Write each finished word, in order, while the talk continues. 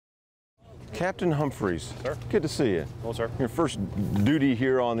Captain Humphreys. Sir. Good to see you. Hello, sir. Your first duty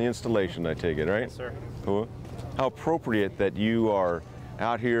here on the installation, I take it, right? Yes, sir. Cool. How appropriate that you are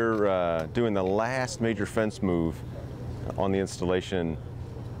out here doing the last major fence move on the installation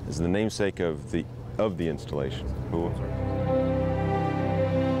as the namesake of the installation. Cool. Sir.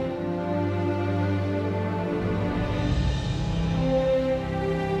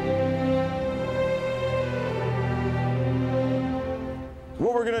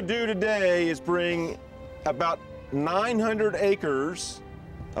 What we're going to do today is bring about 900 acres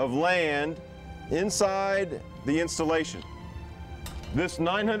of land inside the installation. This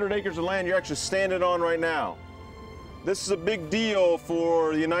 900 acres of land you're actually standing on right now. This is a big deal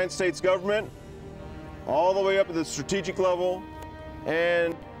for the United States government, all the way up at the strategic level,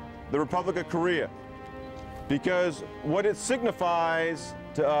 and the Republic of Korea. Because what it signifies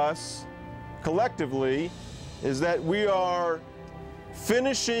to us collectively is that we are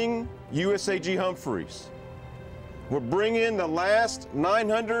finishing USAG Humphreys. We're bringing the last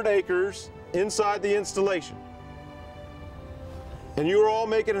 900 acres inside the installation. And you're all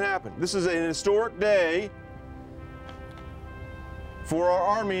making it happen. This is an historic day for our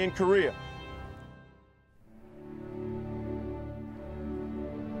Army in Korea.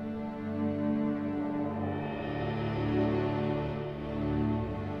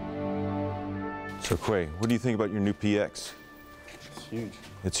 So Quay, what do you think about your new PX? It's huge.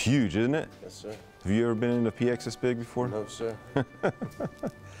 It's huge, isn't it? Yes, sir. Have you ever been in a PX this big before? No, sir.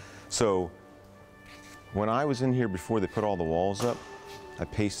 So, when I was in here before they put all the walls up, I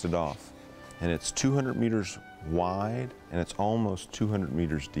pasted off. And it's 200 meters wide, and it's almost 200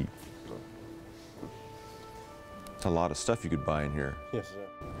 meters deep. It's a lot of stuff you could buy in here. Yes, sir.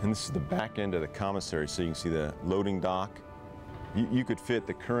 And this is the back end of the commissary, so you can see the loading dock. You could fit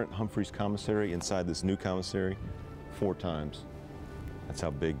the current Humphreys commissary inside this new commissary 4 times. That's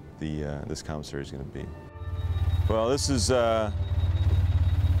how big this commissary is going to be. Well, this is a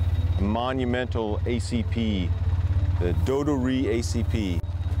monumental ACP, the Dodori ACP.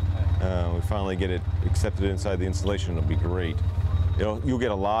 We finally get it accepted inside the installation. It'll be great. You'll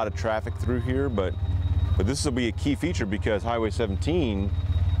get a lot of traffic through here, but this will be a key feature because Highway 17,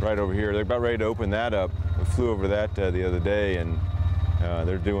 right over here, they're about ready to open that up. We flew over that the other day, and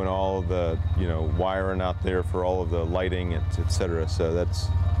they're doing all of the, wiring out there for all of the lighting, et cetera. So that'll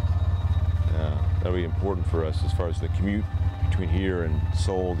be important for us as far as the commute between here and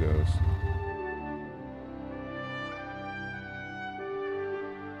Seoul goes.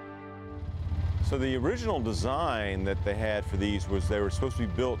 So the original design that they had for these was they were supposed to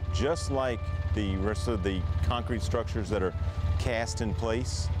be built just like the rest of the concrete structures that are cast in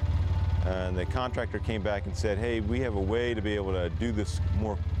place. And the contractor came back and said, hey, we have a way to be able to do this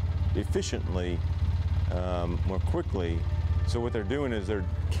more efficiently, more quickly. So what they're doing is they're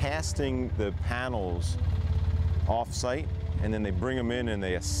casting the panels off-site, and then they bring them in and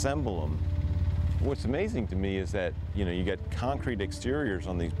they assemble them. What's amazing to me is that, you got concrete exteriors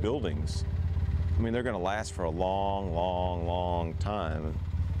on these buildings. I mean, they're going to last for a long, long, long time.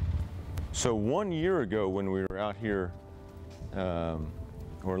 So 1 year ago when we were out here,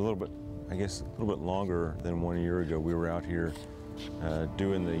 or a little bit, I guess a little bit longer than 1 year ago, we were out here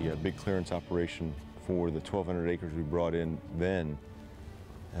doing the big clearance operation for the 1,200 acres we brought in then.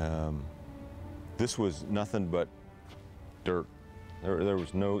 This was nothing but dirt.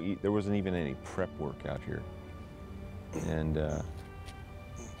 There wasn't even any prep work out here. And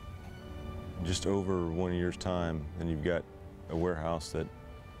just over 1 year's time, then you've got a warehouse that,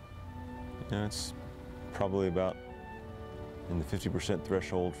 it's probably about in the 50%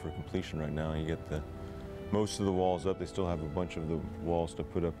 threshold for completion right now. You get most of the walls up. They still have a bunch of the walls to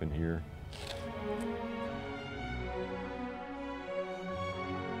put up in here.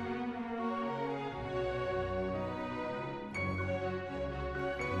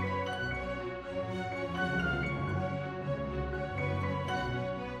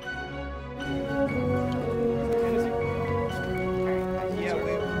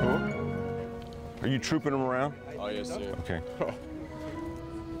 Are you trooping them around? Oh, yes, sir. Okay.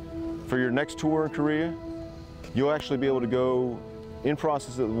 For your next tour in Korea, you'll actually be able to go in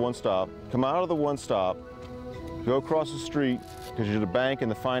process at the one stop, come out of the one stop, go across the street, because there's the bank and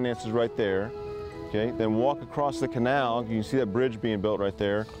the finance is right there, okay? Then walk across the canal, you can see that bridge being built right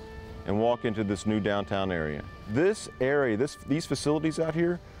there, and walk into this new downtown area. This area, these facilities out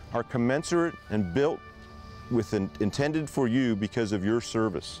here are commensurate and built intended for you because of your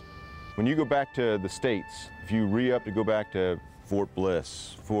service. When you go back to the States, if you re-up to go back to Fort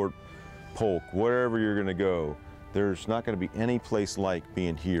Bliss, Fort Polk, wherever you're going to go, there's not going to be any place like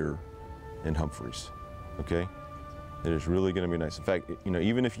being here in Humphreys, okay? It is really going to be nice. In fact, you know,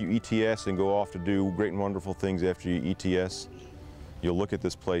 even if you ETS and go off to do great and wonderful things after you ETS, you'll look at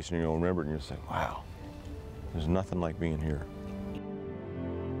this place and you'll remember it and you'll say, wow, there's nothing like being here.